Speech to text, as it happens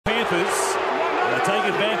Panthers. They take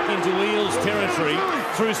it back into Eels territory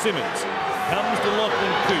through Simmons. Comes to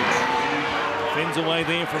Lachlan Cooch. Fends away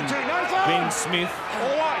there from Ben Smith.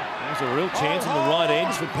 There's a real chance on the right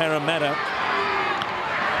edge for Parramatta.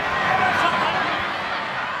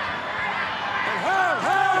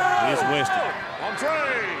 Here's Weston.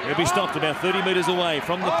 He'll be stopped about 30 metres away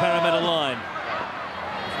from the Parramatta line.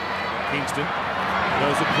 Kingston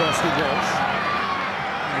goes across to Walsh.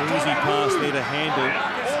 An easy pass there to handle.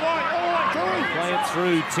 Play it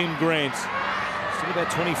through Tim Grant. Still about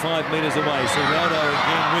 25 metres away. Serraldo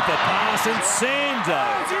again with the pass, and Sando.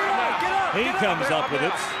 He comes up with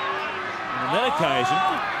it. And on that occasion,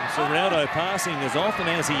 Serraldo passing as often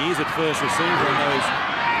as he is at first receiver on those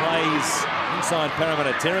plays inside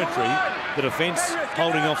Parramatta territory. The defence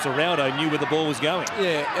holding off Serraldo knew where the ball was going.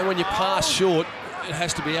 Yeah, and when you pass short, it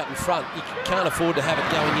has to be out in front. You can't afford to have it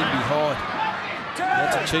going in behind.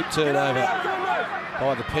 That's a cheap turnover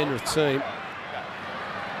by the Penrith team.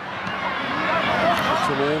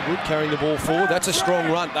 All good, carrying the ball forward. That's a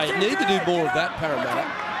strong run. They need to do more of that, Parramatta,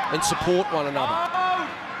 and support one another.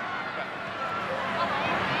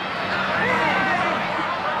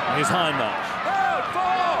 Here's Hindmarsh.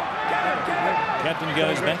 Captain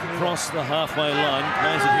goes back across the halfway line,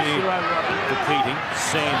 plays it here for Keating.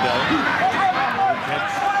 Sando.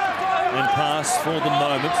 Catch and pass for the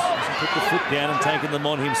moment. Hasn't put the foot down and taken them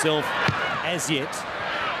on himself as yet.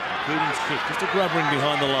 Keating's kick, just a grubbering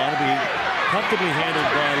behind the line. It'll be comfortably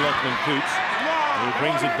handled by Lachlan Cooch. He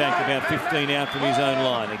brings it back about 15 out from his own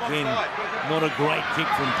line. Again, not a great kick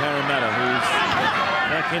from Parramatta, who's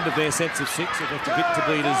back end of their sets of six. It left a bit to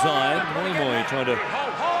be desired. Moy trying to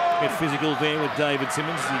get physical there with David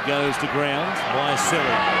Simmons as he goes to ground.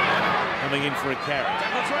 Waiselli coming in for a carry.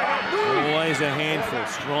 Always a handful.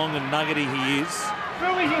 Strong and nuggety he is.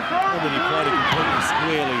 Not that he played it completely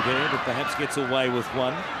squarely there, but perhaps gets away with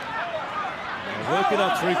one. Work it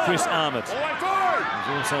up through Chris Armott.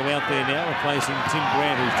 He's also out there now, replacing Tim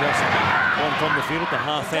Grant, who's just gone from the field at the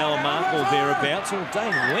half-hour mark or thereabouts. Or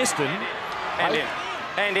Dane Weston. Hand in.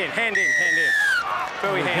 I'm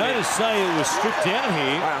going to say it was stripped down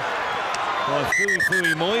here by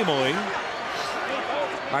Fui Moi.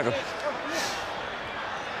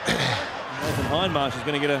 Nathan Hindmarsh is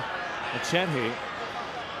going to get a chat here.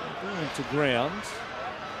 Going to ground.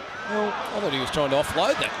 Well, I thought he was trying to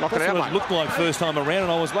offload that. Knock it out, mate. It looked like first time around,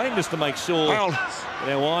 and I was waiting just to make sure that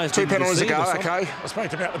our eyes two penalties ago, okay. I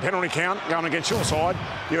spoke about the penalty count going against your side.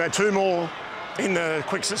 You had two more in the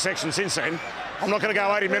quick section since then. I'm not going to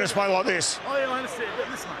go 80 minutes play like this. Oh, yeah, I understand. But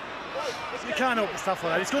listen, mate, you can't help stuff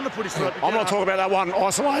like that. He's going to put his foot up. I'm not talking about that one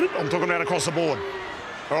isolated. I'm talking about across the board.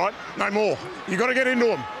 All right? No more. You've got to get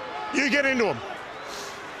into him. You get into him.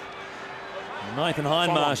 Nathan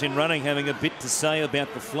Hindmarsh in running, having a bit to say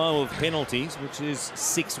about the flow of penalties, which is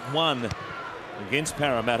 6-1 against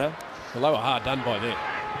Parramatta. Well, they were hard done by there.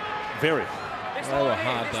 Very. They were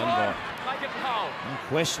hard done by. No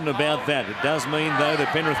question about that. It does mean, though, that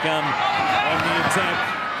Penrith come on the attack.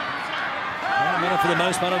 Parramatta, for the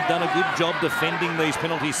most part, have done a good job defending these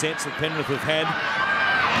penalty sets that Penrith have had.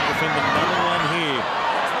 Defend another one here.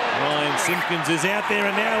 Ryan Simpkins is out there,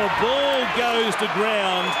 and now a ball goes to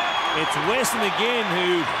ground. It's Weston again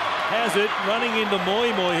who has it, running into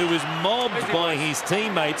Moi, who was mobbed by his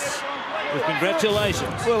teammates. With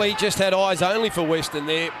congratulations. Well, he just had eyes only for Weston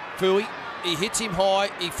there, Fui. He hits him high,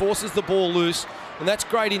 he forces the ball loose, and that's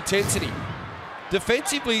great intensity.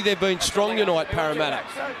 Defensively, they've been strong tonight, Parramatta.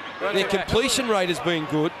 Their completion rate has been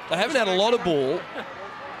good. They haven't had a lot of ball,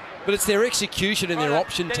 but it's their execution and their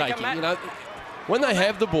option taking. You know, when they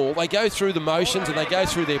have the ball, they go through the motions and they go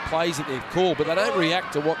through their plays that they've called, but they don't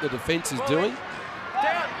react to what the defence is doing.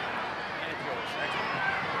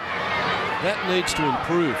 That needs to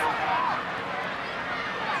improve.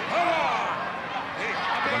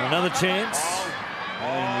 And another chance.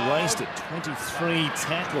 And raced at 23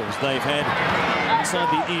 tackles they've had inside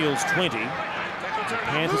the Eels 20. The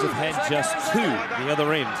Panthers have had just 2 the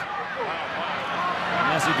other end.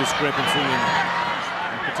 Massive discrepancy in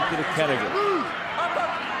a particular category.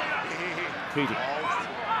 Keating.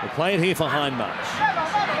 We'll play it here for Hindmarsh.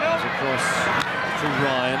 Goes across to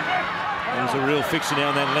Ryan. There's a real fixture now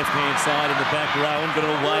on that left-hand side in the back row, and got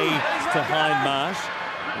it away to Hindmarsh.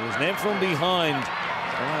 It was nabbed from behind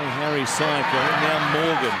by Harry Syker. Now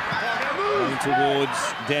Morgan going towards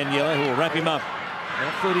Daniela, who will wrap him up.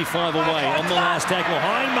 About 35 away on the last tackle.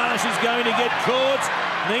 Hindmarsh is going to get caught.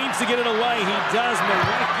 Needs to get it away. He does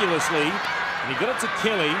miraculously. And he got it to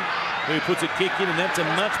Kelly, who puts a kick in, and that's a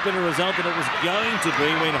much better result than it was going to be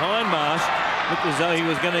when Hindmarsh looked as though he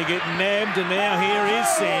was going to get nabbed. And now here is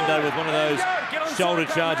Sando with one of those shoulder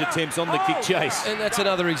charge attempts on the kick chase. And that's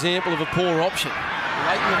another example of a poor option.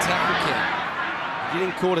 Late in the tackle count.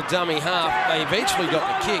 Getting caught a dummy half. They eventually got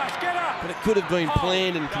the kick, but it could have been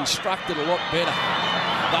planned and constructed a lot better.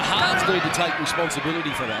 The halves need to take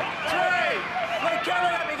responsibility for that.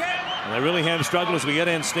 And they really have struggled as we go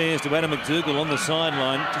downstairs to Adam McDougall on the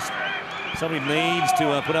sideline. Just somebody needs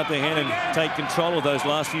to put up their hand and take control of those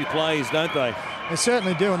last few plays, don't they? They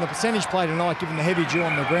certainly do, and the percentage play tonight, given the heavy dew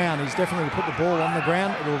on the ground, is definitely to put the ball on the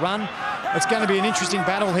ground. It'll run. It's going to be an interesting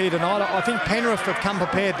battle here tonight. I think Penrith have come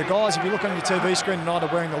prepared. The guys, if you look on your TV screen tonight,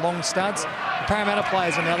 are wearing the long studs. The Parramatta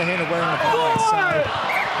players, on the other hand, are wearing the fires. So,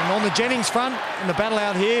 and on the Jennings front, in the battle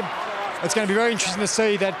out here, it's going to be very interesting to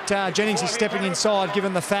see that Jennings is stepping inside,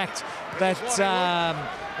 given the fact that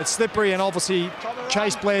it's slippery, and obviously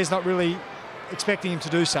Chase Blair's not really expecting him to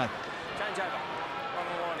do so.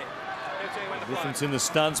 The difference in the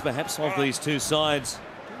studs, perhaps, of these two sides.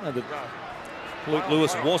 Luke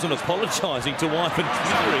Lewis wasn't apologising to Wyman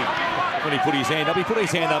Cleary when he put his hand up. He put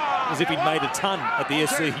his hand up as if he'd made a ton at the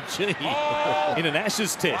SCG in an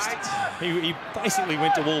Ashes test. He basically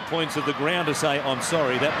went to all points of the ground to say, I'm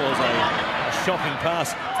sorry, that was a shocking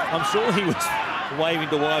pass. I'm sure he was waving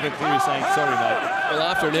to Wyman Cleary saying, sorry, mate. Well,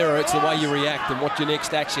 after an error, it's the way you react and what your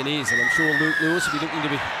next action is. And I'm sure Luke Lewis will be looking to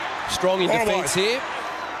be strong in defence here.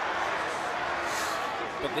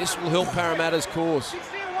 But this will help Parramatta's cause.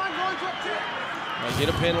 They get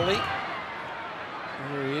a penalty.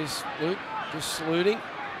 There he is, Luke, just saluting.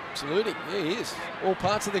 Saluting, yeah, he is. All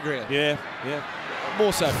parts of the ground. Yeah, yeah.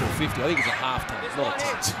 More so for a 50. I think it's a half-time, not a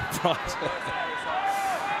 10. Right.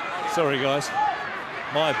 Sorry, guys.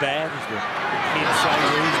 My bad, as the kids say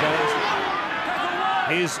these days.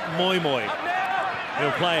 Here's Moi Moi.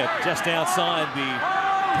 He'll play it just outside the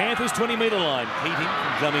Panthers' 20-metre line. Keating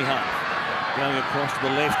from dummy half. Going across to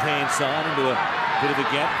the left-hand side into a bit of a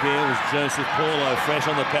gap there was Joseph Paulo, fresh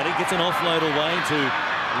on the paddock. Gets an offload away to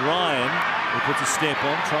Ryan, who puts a step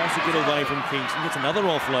on, tries to get away from Kingston, gets another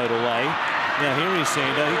offload away. Now here is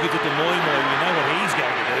Sando, he gives it to Moi Moi. You know what he's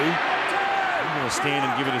going to do. He's going to stand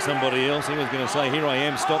and give it to somebody else. He was going to say, here I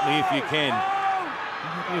am, stop me if you can.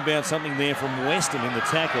 Talking about something there from Weston in the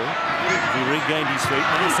tackle. He regained his feet.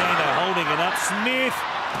 Now Sando holding it up. Smith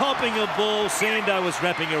popping a ball. Sando was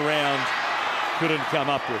wrapping around. Couldn't come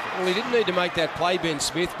up with it. Well, he didn't need to make that play, Ben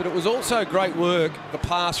Smith, but it was also great work, the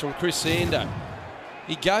pass from Chris Sando.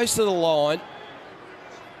 He goes to the line,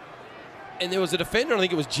 and there was a defender, I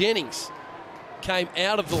think it was Jennings, came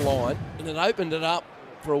out of the line, and it opened it up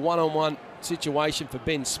for a one-on-one situation for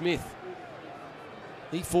Ben Smith.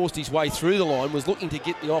 He forced his way through the line, was looking to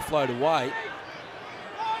get the offload away.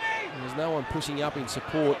 There was no one pushing up in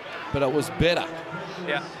support, but it was better.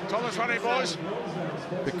 Yeah. Thomas running, boys.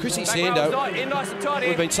 But Chrissy Sando,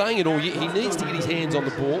 we've been saying it all year, he needs to get his hands on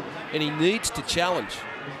the ball and he needs to challenge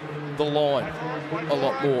the line a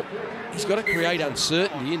lot more. He's got to create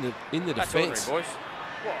uncertainty in the defence.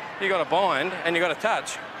 You got a bind and you got a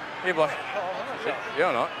touch. You're like,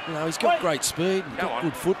 you're not. You know, he's got great speed and got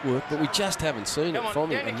good footwork, but we just haven't seen it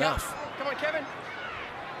from him enough. Come on, Kevin.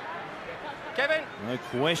 Kevin. No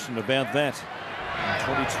question about that. In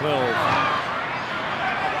 2012.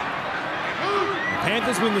 The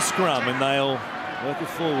Panthers win the scrum and they'll work it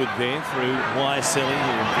forward there through Waiselli,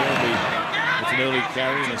 who apparently gets an early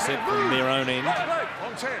carry and a set from their own end.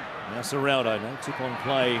 Now Serraldo, no tip on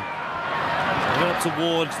play. Up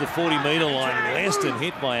towards the 40-metre line. Weston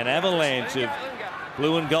hit by an avalanche of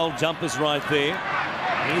blue and gold jumpers right there.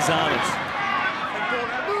 Here's Arnold.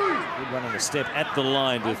 Good run on a step at the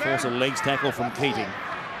line to force a legs tackle from Keating.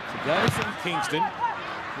 To go from Kingston,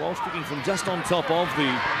 while kicking from just on top of the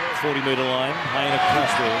 40-metre line, paying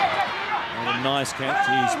across there. And a nice catch.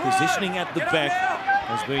 His positioning at the back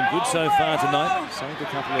has been good so far tonight. Saved a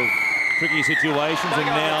couple of tricky situations, and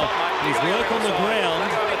now his work on the ground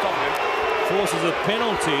forces a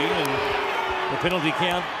penalty, and the penalty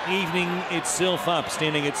count evening itself up,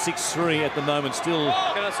 standing at 6-3 at the moment, still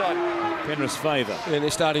Penrith's favour. And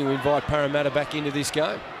they're starting to invite Parramatta back into this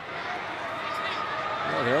game.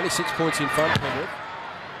 Well, they're only 6 points in front, Penrith.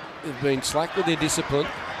 They've been slack with their discipline,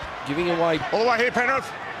 giving away all the way here,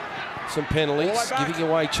 Penrith. Some penalties, giving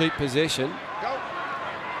away cheap possession.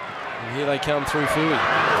 And here they come through Fui.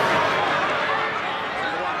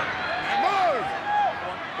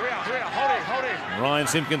 Ryan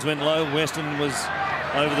Simpkins went low. Weston was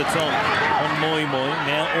over the top on Moi Moi.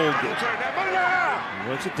 Now Allgood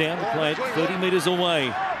works it down to play it 30 metres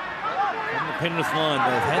away from the Penrith line.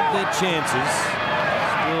 They've had their chances.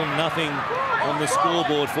 Still nothing on the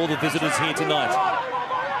scoreboard for the visitors here tonight.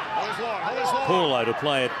 Paulo to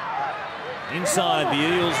play it inside the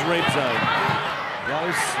Eels red zone.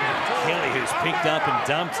 goes Kelly, who's picked up and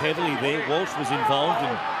dumped heavily there. Walsh was involved,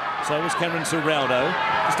 and so was Cameron Serraldo.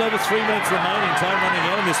 Just over 3 minutes remaining, time running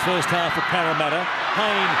out in this first half for Parramatta.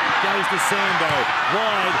 Hayne goes to Sando,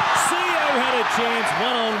 wide. Seo had a chance,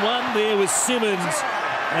 one-on-one there with Simmons.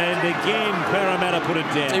 And again, Parramatta put it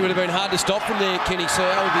down. He would have been hard to stop from there, Kenny Seo,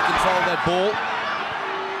 if he controlled that ball.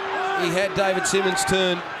 He had David Simmons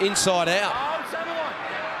turn inside out.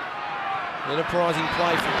 Enterprising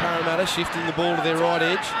play from Parramatta, shifting the ball to their right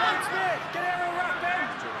edge.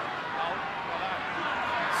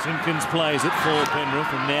 Simpkins plays it for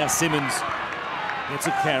Penrith, and now Simmons gets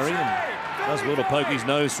a carry and does well to poke his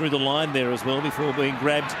nose through the line there as well before being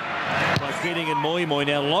grabbed by Keating and Moi.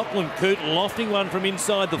 Now Lachlan Coote lofting one from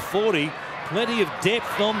inside the 40. Plenty of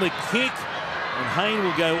depth on the kick, and Hayne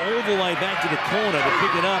will go all the way back to the corner to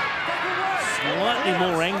pick it up. Slightly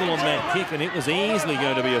more angle on that kick, and it was easily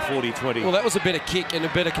going to be a 40-20. Well, that was a better kick and a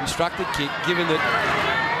better constructed kick, given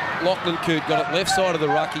that Lachlan Coote got it left side of the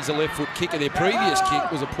ruck. He's a left foot kicker. Their previous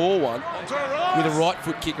kick was a poor one with a right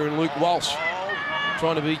foot kicker in Luke Walsh,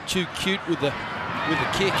 trying to be too cute with the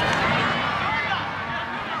kick.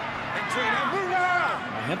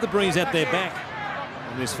 They have the breeze at their back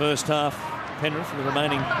in this first half. Penrith for the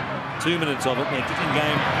remaining 2 minutes of it. Their kicking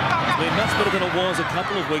game has been much better than it was a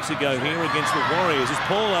couple of weeks ago here against the Warriors. As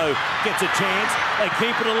Paulo gets a chance, they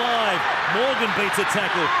keep it alive. Morgan beats a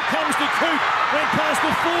tackle, comes to Coote, went past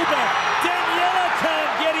the fullback. Daniela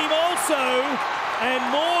can't get him also. And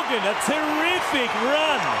Morgan, a terrific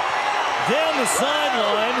run down the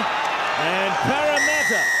sideline. And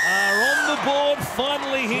Parramatta are on the board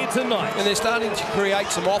finally here tonight. And they're starting to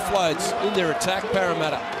create some offloads in their attack,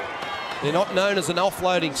 Parramatta. They're not known as an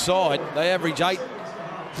offloading side. They average 8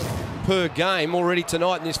 per game already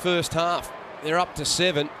tonight in this first half. They're up to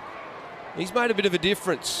 7. He's made a bit of a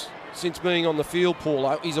difference since being on the field,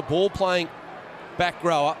 Paulo. He's a ball-playing back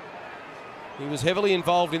rower. He was heavily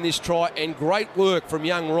involved in this try, and great work from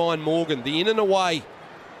young Ryan Morgan. The in and away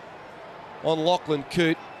on Lachlan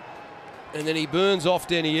Coote. And then he burns off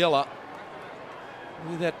Daniela.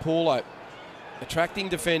 Look at that, Paulo. Attracting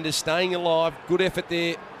defenders, staying alive. Good effort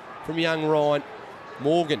there from young Ryan.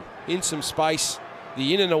 Morgan in some space.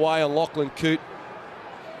 The in and away on Lachlan Coote.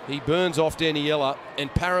 He burns off Daniela,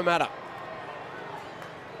 and Parramatta,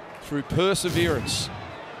 through perseverance,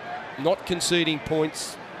 not conceding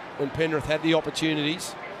points when Penrith had the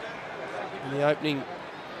opportunities in the opening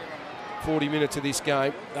 40 minutes of this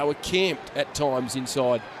game. They were camped at times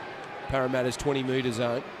inside Parramatta's 20-metre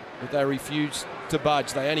zone, but they refused to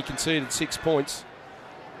budge. They only conceded 6 points.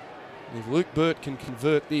 If Luke Burt can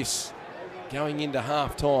convert this going into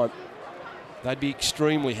half-time, they'd be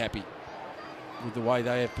extremely happy with the way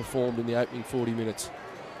they have performed in the opening 40 minutes.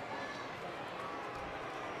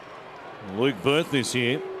 Luke Burt this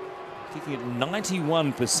year, kicking at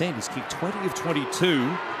 91%. He's kicked 20 of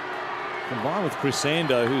 22. Combined with Chris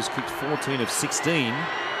Sando, who's kicked 14 of 16.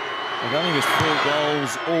 They've only missed 4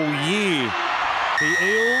 goals all year. The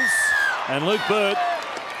Eels, and Luke Burt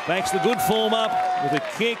backs the good form up with a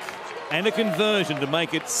kick and a conversion to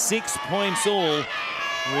make it 6 points all,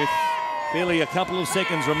 with barely a couple of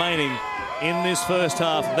seconds remaining in this first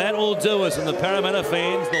half. That will do us, and the Parramatta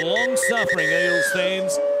fans, the long-suffering Eels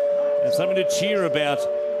fans, have something to cheer about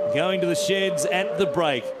going to the sheds at the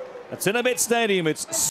break. At Centrebet Stadium, it's